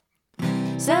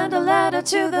Send a letter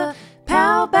to the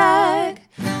pal bag.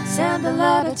 Send a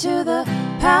letter to the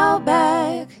pal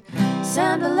bag.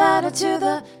 Send a letter to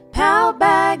the pal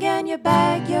bag, and you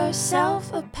bag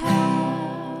yourself a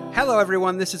pal. Hello,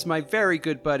 everyone. This is my very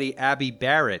good buddy, Abby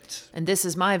Barrett. And this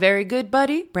is my very good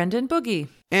buddy, Brendan Boogie.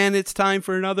 And it's time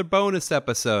for another bonus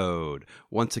episode.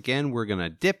 Once again, we're going to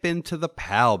dip into the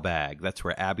pal bag. That's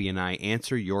where Abby and I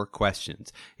answer your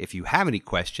questions. If you have any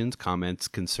questions, comments,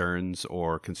 concerns,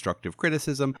 or constructive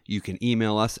criticism, you can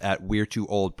email us at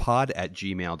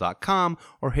we're2oldpod@gmail.com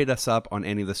or hit us up on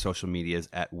any of the social medias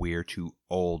at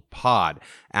we're2oldpod.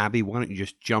 Abby, why don't you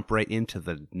just jump right into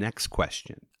the next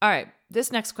question? All right.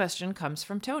 This next question comes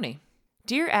from Tony.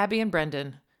 Dear Abby and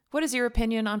Brendan, what is your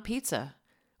opinion on pizza?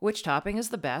 Which topping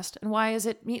is the best, and why is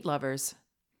it meat lovers?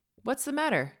 What's the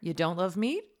matter? You don't love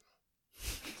meat?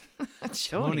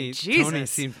 Tony,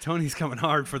 Jesus. Tony's coming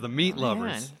hard for the meat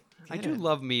lovers. Man, I do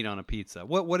love meat on a pizza.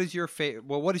 What is your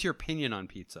what is your opinion on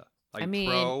pizza? Like, I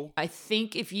mean, pro? I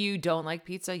think if you don't like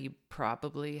pizza, you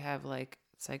probably have like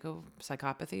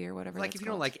psychopathy or whatever. Like if you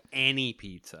don't like any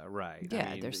pizza, right? Yeah,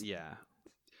 I mean, there's. Yeah.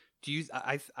 Do you?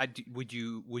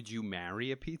 Would you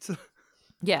marry a pizza?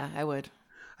 Yeah, I would.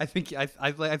 I think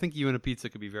you and a pizza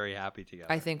could be very happy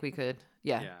together. I think we could.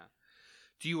 Yeah. Yeah.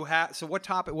 Do you have? So what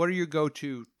are your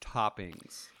go-to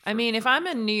toppings? I mean, if I'm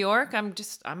in New York, I'm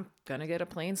gonna get a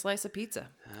plain slice of pizza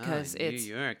because it's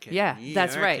New York. Yeah, New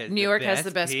that's York right. has New York has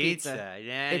the best pizza.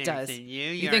 Yeah, It does. New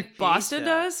You York think Boston pizza.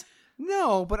 does?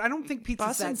 No, but I don't think pizza's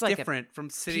Boston's that like a different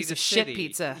from city piece to of city. shit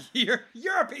pizza. You're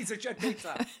a piece of shit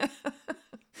pizza.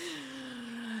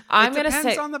 I'm It gonna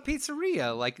depends say on the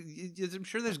pizzeria. Like, I'm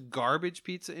sure there's garbage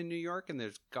pizza in New York, and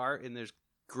there's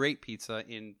great pizza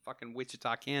in fucking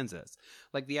Wichita, Kansas.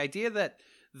 Like the idea that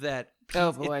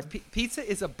Oh, boy. pizza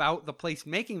is about the place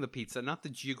making the pizza, not the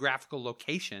geographical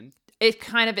location. it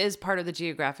kind of is part of the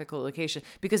geographical location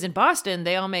because in Boston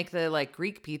they all make the like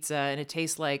Greek pizza and it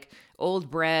tastes like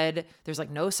old bread. There's like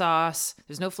no sauce.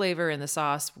 There's no flavor in the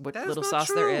sauce. What That is little not sauce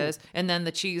true. there is, and then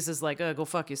the cheese is like, oh, go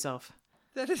fuck yourself.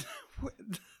 That is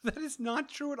not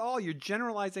true at all. You're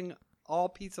generalizing all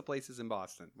pizza places in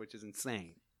Boston, which is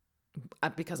insane.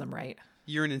 Because I'm right.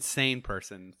 You're an insane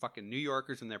person. Fucking New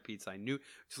Yorkers and their pizza.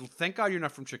 So thank God you're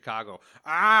not from Chicago.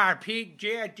 Deep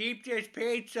dish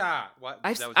pizza. What?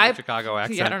 That was a Chicago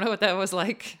accent. Yeah, I don't know what that was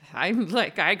like. I'm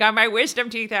like, I got my wisdom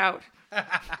teeth out.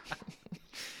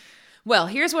 Well,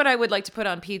 here's what I would like to put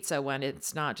on pizza when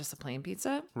it's not just a plain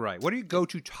pizza. Right. What do you go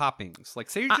to toppings? Like,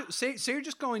 say you're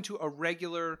just going to a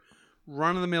regular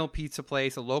run-of-the-mill pizza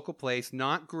place, a local place,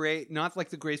 not great, not like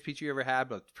the greatest pizza you ever had,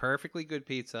 but perfectly good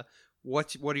pizza.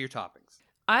 What are your toppings?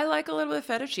 I like a little bit of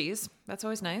feta cheese. That's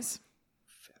always nice.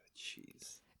 Feta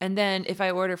cheese. And then if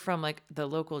I order from like the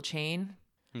local chain,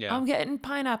 Yeah. I'm getting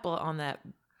pineapple on that.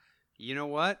 You know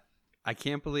what? I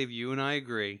can't believe you and I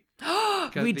agree.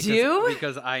 We do?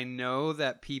 Because I know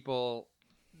that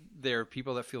there are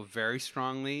people that feel very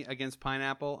strongly against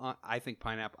pineapple. I think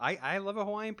pineapple. I love a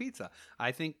Hawaiian pizza.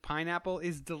 I think pineapple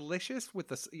is delicious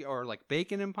or like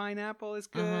bacon and pineapple is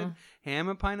good. Ham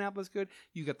and pineapple is good.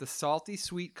 You got the salty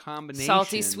sweet combination.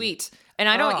 Salty sweet. And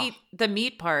I don't eat the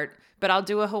meat part, but I'll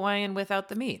do a Hawaiian without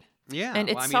the meat. Yeah. And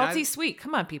it's salty sweet.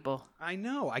 Come on, people. I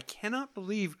know. I cannot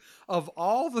believe of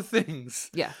all the things.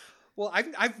 Yeah. Well,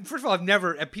 first of all, I've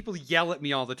never. People yell at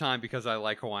me all the time because I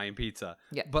like Hawaiian pizza.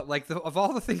 Yeah. But like of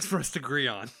all the things for us to agree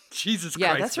on, Jesus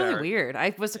Yeah, Christ, that's really Barrett. weird.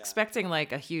 I was expecting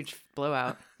like a huge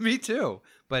blowout. Me too.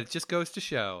 But it just goes to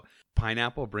show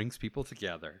pineapple brings people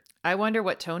together. I wonder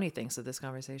what Tony thinks of this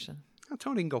conversation. Oh,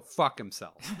 Tony can go fuck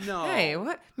himself. No. Hey,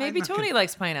 what? Maybe Tony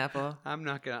likes pineapple. I'm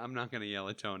not gonna yell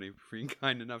at Tony for being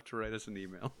kind enough to write us an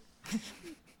email.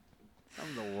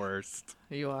 I'm the worst.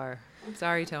 You are.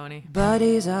 Sorry, Tony.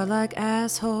 Buddies are like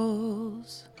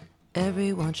assholes.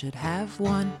 Everyone should have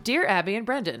one. Dear Abby and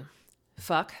Brendan,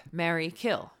 fuck, marry,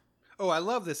 kill. Oh, I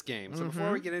love this game. So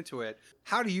before we get into it,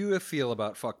 how do you feel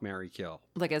about Fuck, Marry, Kill?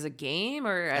 Like as a game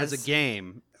or As a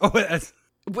game. Oh,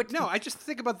 What? no, I just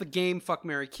think about the game Fuck,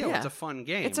 Marry, Kill. Yeah. It's a fun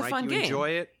game, It's a right? fun You game.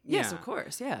 enjoy it? Yes, Yeah. of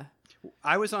course. Yeah.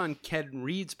 I was on Ken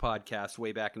Reed's podcast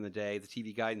way back in the day, the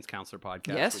TV Guidance Counselor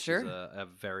podcast. Yes, which sure. is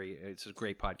it's a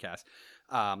great podcast.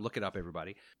 Look it up,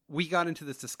 everybody. We got into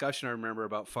this discussion, I remember,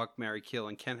 about Fuck, Marry, Kill,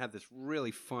 and Ken had this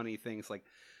really funny things like,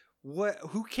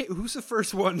 who's the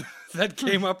first one that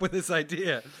came up with this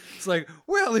idea? It's like,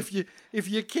 well, if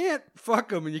you can't fuck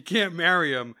them and you can't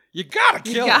marry them, you gotta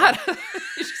kill them.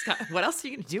 You just got. What else are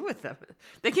you gonna do with them?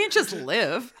 They can't just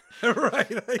live.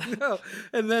 Right, I know.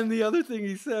 And then the other thing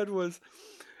he said was,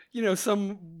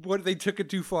 they took it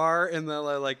too far, and they're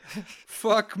like,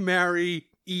 fuck, marry,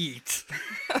 eat.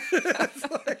 It's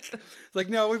like,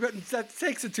 no, that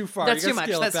takes it too far. That's You too gotta much.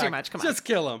 scale it That's too back. much. Come on. Just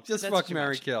kill him. Just That's fuck, too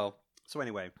marry, much. kill. So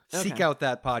anyway, Okay. seek out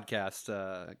that podcast,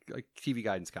 TV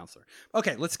guidance counselor.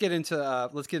 Okay, let's get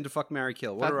into fuck, marry,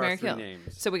 kill. What Fuck, are our marry, three kill.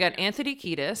 names? So we got Anthony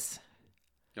Kiedis,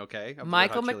 Okay, of the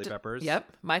Michael Red Hot Chili Peppers.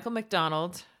 Yep, Michael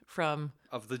McDonald from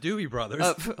Of the Doobie Brothers.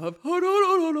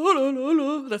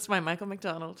 that's my Michael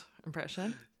McDonald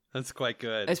impression. That's quite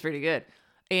good. It's pretty good.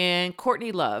 And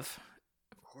Courtney Love.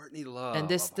 Courtney Love. And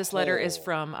this letter is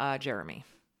from Jeremy.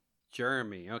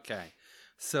 Jeremy. Okay,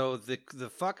 so the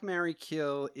fuck, marry,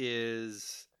 kill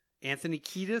is Anthony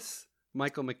Kiedis,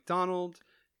 Michael McDonald,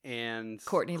 and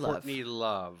Courtney Love. Courtney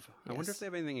Love. I wonder Yes. if they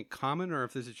have anything in common, or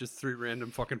if this is just three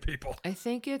random fucking people. I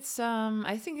think it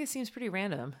seems pretty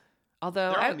random.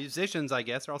 Although They're all musicians, I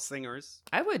guess. They're all singers.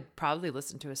 I would probably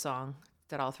listen to a song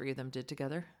that all three of them did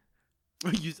together.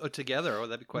 Together. Oh,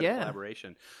 that'd be quite a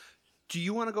collaboration. Do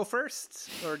you want to go first,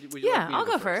 or would you like me to I'll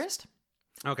go first.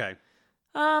 Okay.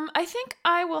 I think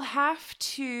I will have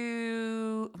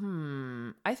to.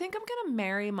 I think I'm gonna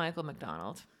marry Michael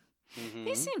McDonald. Mhm.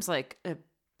 He seems like a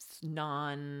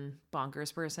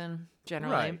non-bonkers person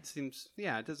generally. Right.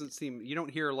 It doesn't seem. You don't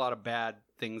hear a lot of bad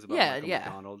things about Michael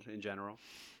McDonald in general.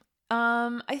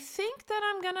 I think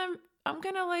that I'm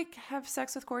gonna like have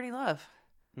sex with Courtney Love.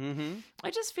 Mm-hmm.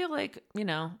 I just feel like, I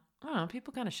don't know,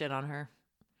 people kind of shit on her.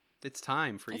 It's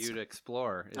time for you to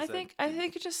explore. I think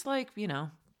it's just like,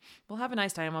 we'll have a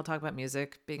nice time. We'll talk about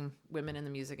music, being women in the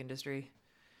music industry.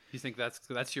 You think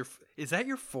that's your? Is that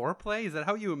your foreplay? Is that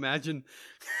how you imagine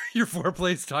your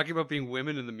foreplay is talking about being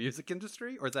women in the music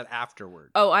industry, or is that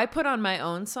afterward? Oh, I put on my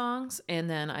own songs and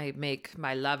then I make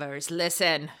my lovers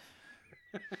listen.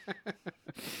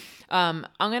 I'm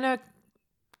gonna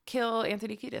kill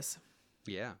Anthony Kiedis.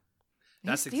 Yeah.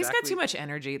 He's got too much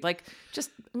energy. Like, just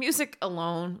music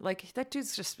alone. Like, that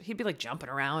dude's he'd be like jumping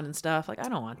around and stuff. Like, I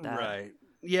don't want that. Right.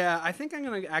 Yeah, I think I'm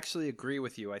going to actually agree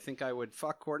with you. I think I would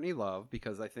fuck Courtney Love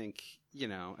because I think,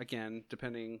 again,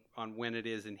 depending on when it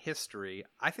is in history,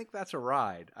 I think that's a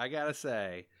ride. I got to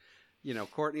say,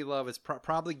 Courtney Love is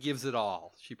probably gives it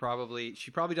all. She probably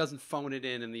doesn't phone it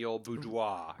in the old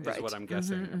boudoir, is Right. what I'm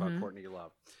guessing about Courtney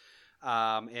Love.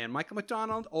 And Michael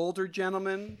McDonald, older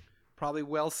gentleman, probably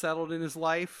well settled in his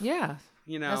life. Yeah.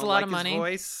 Has a like lot of his money.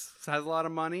 voice, has a lot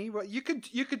of money. Well, you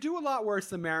could do a lot worse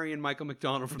than marrying Michael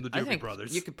McDonald from the I Doobie think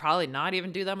Brothers. you could probably not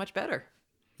even do that much better.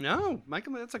 No,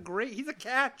 Michael, he's a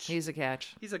catch. He's a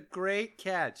catch. He's a great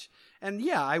catch. And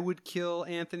yeah, I would kill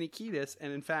Anthony Kiedis.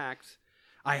 And in fact,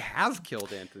 I have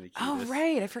killed Anthony Kiedis. Oh,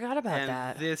 right. I forgot about And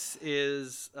that. this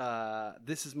is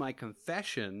my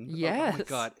confession. Yes. Oh my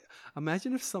God.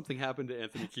 Imagine if something happened to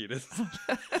Anthony Kiedis.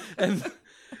 and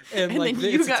like,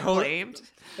 then you it's got blamed.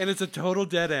 And it's a total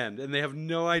dead end, and they have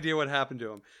no idea what happened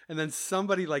to him. And then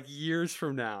somebody, like years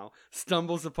from now,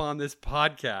 stumbles upon this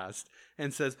podcast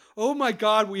and says, "Oh my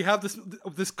God, we have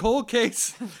this cold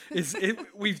case.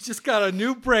 We've just got a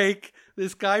new break.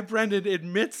 This guy Brendan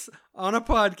admits on a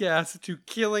podcast to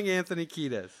killing Anthony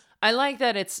Kiedis." I like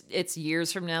that it's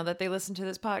years from now that they listen to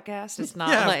this podcast. It's not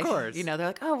Yeah, of like, course. they're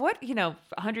like, oh, what,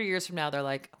 100 years from now, they're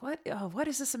like, what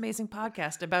is this amazing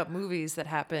podcast about movies that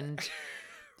happened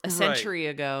a century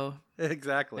ago?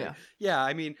 Exactly. Yeah. Yeah,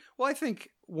 I mean, I think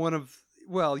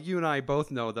you and I both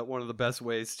know that one of the best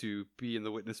ways to be in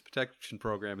the witness protection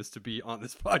program is to be on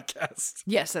this podcast.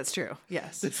 Yes, that's true.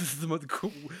 Yes. This is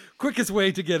the quickest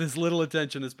way to get as little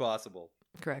attention as possible.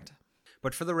 Correct.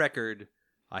 But for the record,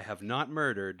 I have not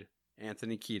murdered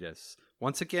Anthony Kiedis.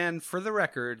 Once again, for the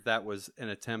record, that was an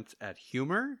attempt at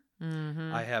humor.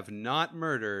 Mm-hmm. I have not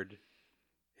murdered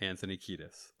Anthony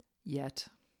Kiedis. Yet.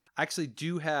 I actually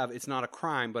do have, it's not a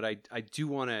crime, but I do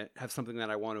want to have something that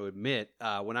I want to admit.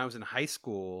 When I was in high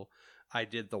school, I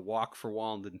did the Walk for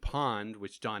Walden Pond,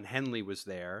 which Don Henley was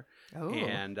there. Oh.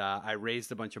 And I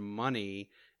raised a bunch of money.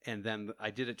 And then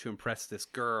I did it to impress this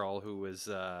girl who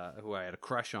I had a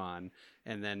crush on.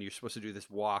 And then you're supposed to do this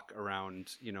walk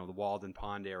around, the Walden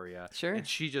Pond area. Sure. And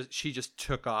she just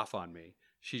took off on me.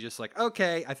 She just like,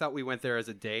 okay, I thought we went there as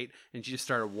a date. And she just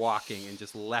started walking and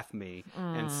just left me.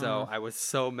 And so I was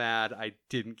so mad I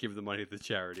didn't give the money to the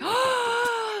charity.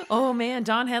 Oh, man.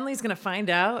 Don Henley's going to find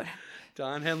out.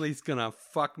 Don Henley's going to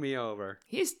fuck me over.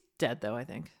 He's dead, though, I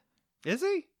think. Is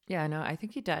he? Yeah, no, I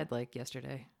think he died like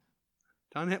yesterday.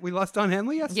 We lost Don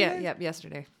Henley yesterday? Yeah,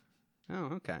 yesterday.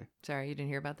 Oh, okay. Sorry, you didn't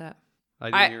hear about that? I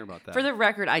didn't hear about that. For the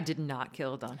record, I did not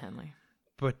kill Don Henley.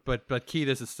 But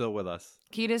Kiedis is still with us.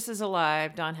 Kiedis is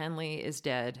alive. Don Henley is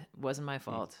dead. Wasn't my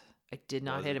fault. I did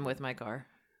not hit him with my car.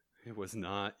 It was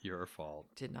not your fault.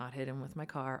 Did not hit him with my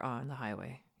car on the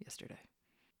highway yesterday.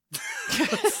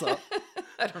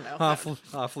 I don't know.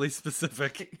 Awfully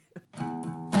specific.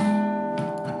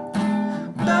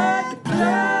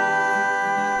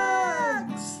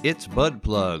 It's Bud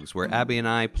Plugs, where Abby and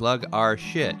I plug our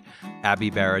shit. Abby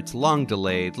Barrett's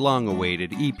long-delayed,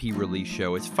 long-awaited EP release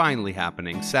show is finally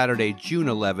happening Saturday, June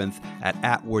 11th at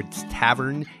Atwood's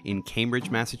Tavern in Cambridge,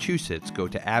 Massachusetts. Go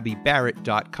to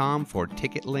abbybarrett.com for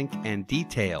ticket link and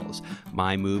details.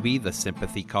 My movie, The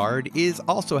Sympathy Card, is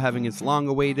also having its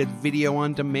long-awaited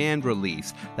video-on-demand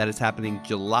release. That is happening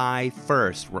July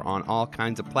 1st. We're on all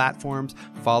kinds of platforms.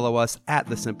 Follow us at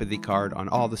The Sympathy Card on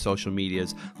all the social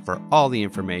medias for all the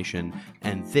information.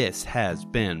 And this has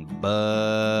been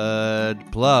Bud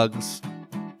Plugs.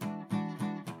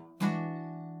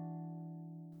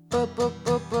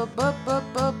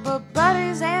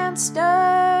 Buddies and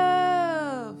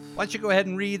stuff. Why don't you go ahead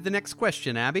and read the next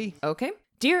question, Abby? Okay.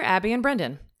 Dear Abby and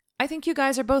Brendan, I think you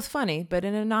guys are both funny, but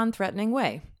in a non-threatening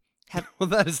way. Well,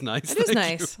 that is nice. It is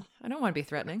Thank nice. I don't want to be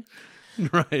threatening. you.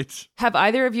 Right. Have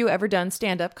either of you ever done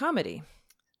stand-up comedy?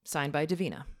 Signed by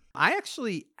Davina. I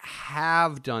actually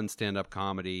have done stand-up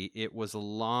comedy. It was a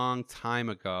long time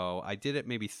ago. I did it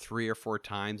maybe 3 or 4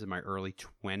 times in my early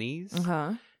 20s.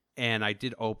 Uh-huh. And I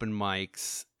did open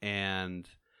mics, and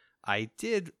I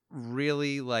did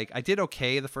really I did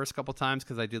okay the first couple times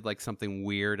because I did something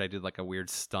weird. I did a weird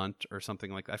stunt or something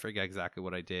like that. I forget exactly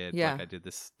what I did. Yeah. I did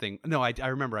this thing. No, I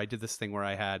remember I did this thing where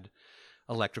I had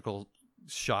electrical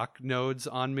shock nodes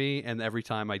on me, and every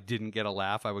time I didn't get a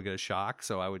laugh, I would get a shock.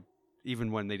 So I would,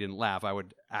 even when they didn't laugh, I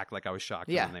would act like I was shocked,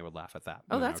 Yeah. and they would laugh at that.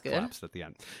 Oh, And then that's I would good. collapse at the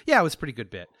end. Yeah, it was a pretty good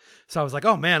bit. So I was like,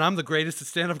 oh man, I'm the greatest at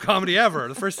stand-up comedy ever.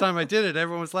 The first time I did it,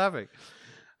 everyone was laughing.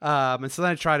 And so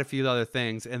then I tried a few other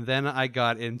things, and then I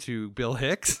got into Bill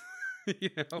Hicks,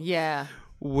 Yeah.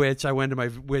 which I'm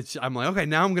like, okay,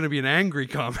 now I'm going to be an angry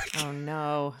comic. Oh,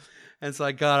 no. And so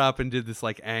I got up and did this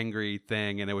angry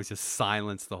thing, and it was just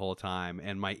silence the whole time.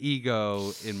 And my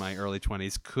ego in my early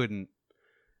 20s couldn't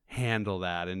handle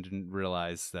that and didn't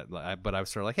realize that. But I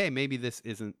was sort of like, hey, maybe this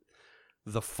isn't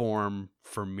the form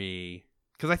for me,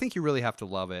 because I think you really have to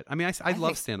love it. I mean, I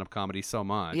love stand-up comedy so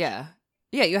much. Yeah.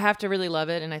 Yeah, you have to really love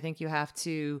it, and I think you have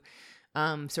to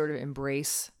sort of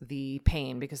embrace the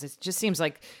pain, because it seems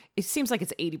like it's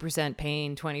 80%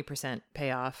 pain, 20%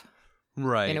 payoff.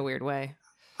 Right. In a weird way.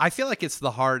 I feel like it's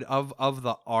the hard of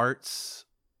the arts.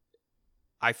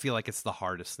 I feel like it's the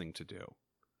hardest thing to do.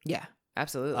 Yeah,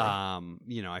 absolutely.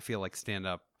 I feel like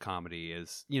stand-up comedy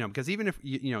is, because even if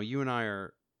you and I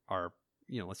are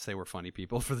let's say we're funny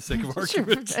people for the sake of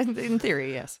argument. Sure. In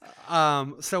theory, yes.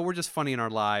 So we're just funny in our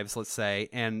lives, let's say.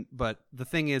 But the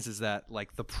thing is that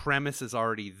the premise is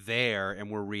already there,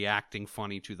 and we're reacting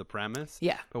funny to the premise.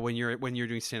 Yeah. But when you're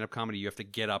doing stand-up comedy, you have to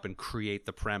get up and create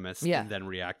the premise, Yeah. and then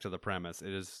react to the premise.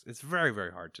 It's very,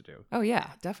 very hard to do. Oh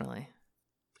yeah, definitely.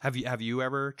 Have you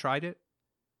ever tried it?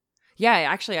 Yeah,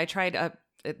 I tried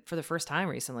it for the first time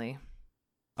recently.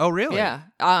 Oh, really? Yeah.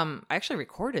 I actually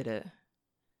recorded it.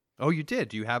 Oh, you did?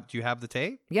 Do you have the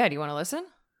tape? Yeah, do you want to listen?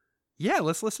 Yeah,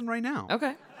 let's listen right now.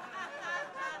 Okay.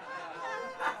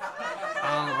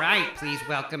 All right, please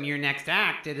welcome your next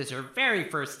act. It is her very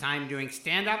first time doing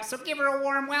stand-up, so give her a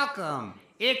warm welcome.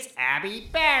 It's Abby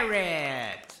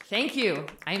Barrett. Thank you.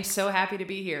 I am so happy to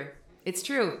be here. It's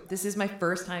true. This is my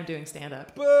first time doing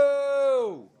stand-up.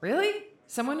 Boo! Really?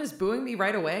 Someone is booing me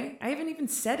right away? I haven't even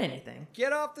said anything.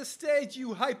 Get off the stage, you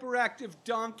hyperactive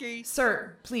donkey.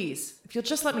 Sir, please, if you'll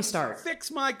just let me start.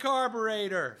 Fix my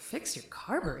carburetor. Fix your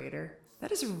carburetor?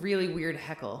 That is a really weird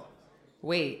heckle.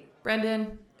 Wait,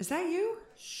 Brendan, is that you?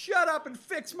 Shut up and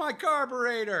fix my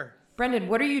carburetor. Brendan,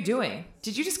 what are you doing?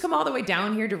 Did you just come all the way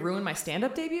down here to ruin my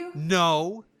stand-up debut?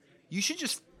 No, you should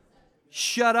just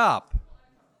shut up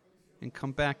and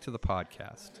come back to the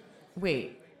podcast.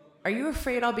 Wait, are you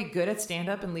afraid I'll be good at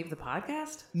stand-up and leave the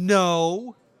podcast?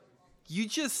 No, you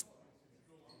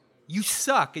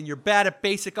suck and you're bad at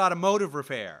basic automotive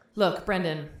repair. Look,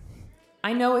 Brendan,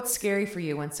 I know it's scary for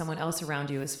you when someone else around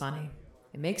you is funny.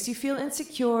 It makes you feel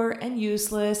insecure and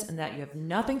useless, and that you have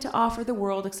nothing to offer the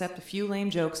world except a few lame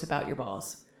jokes about your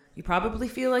balls. You probably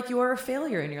feel like you are a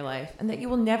failure in your life, and that you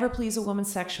will never please a woman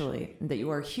sexually, and that you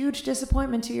are a huge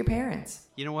disappointment to your parents.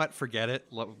 You know what? Forget it.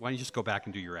 Why don't you just go back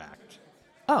and do your act?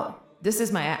 Oh, this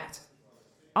is my act.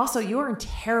 Also, you are in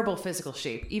terrible physical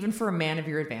shape, even for a man of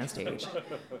your advanced age.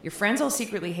 Your friends all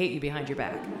secretly hate you behind your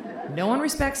back. No one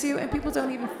respects you, and people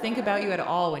don't even think about you at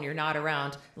all when you're not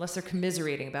around, unless they're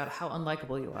commiserating about how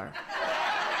unlikable you are.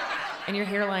 And your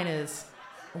hairline is,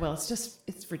 well,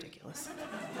 it's ridiculous.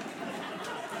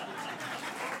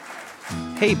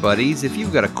 Hey buddies, if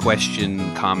you've got a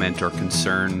question, comment, or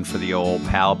concern for the old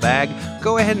pal bag,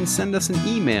 go ahead and send us an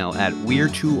email at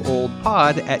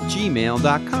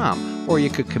we're2oldpod@gmail.com. Or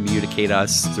you could communicate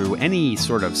us through any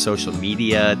sort of social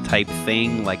media type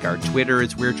thing, like our Twitter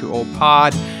is We're Too Old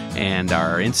Pod, and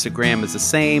our Instagram is the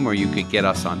same, or you could get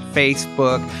us on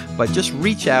Facebook. But just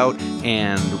reach out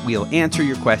and we'll answer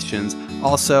your questions.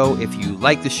 Also, if you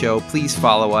like the show, please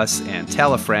follow us and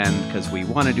tell a friend, because we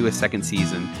want to do a second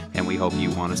season, and we hope you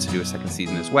want us to do a second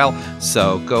season as well.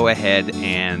 So go ahead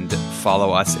and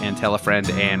follow us and tell a friend,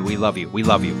 and we love you. We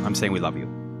love you. I'm saying we love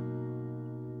you.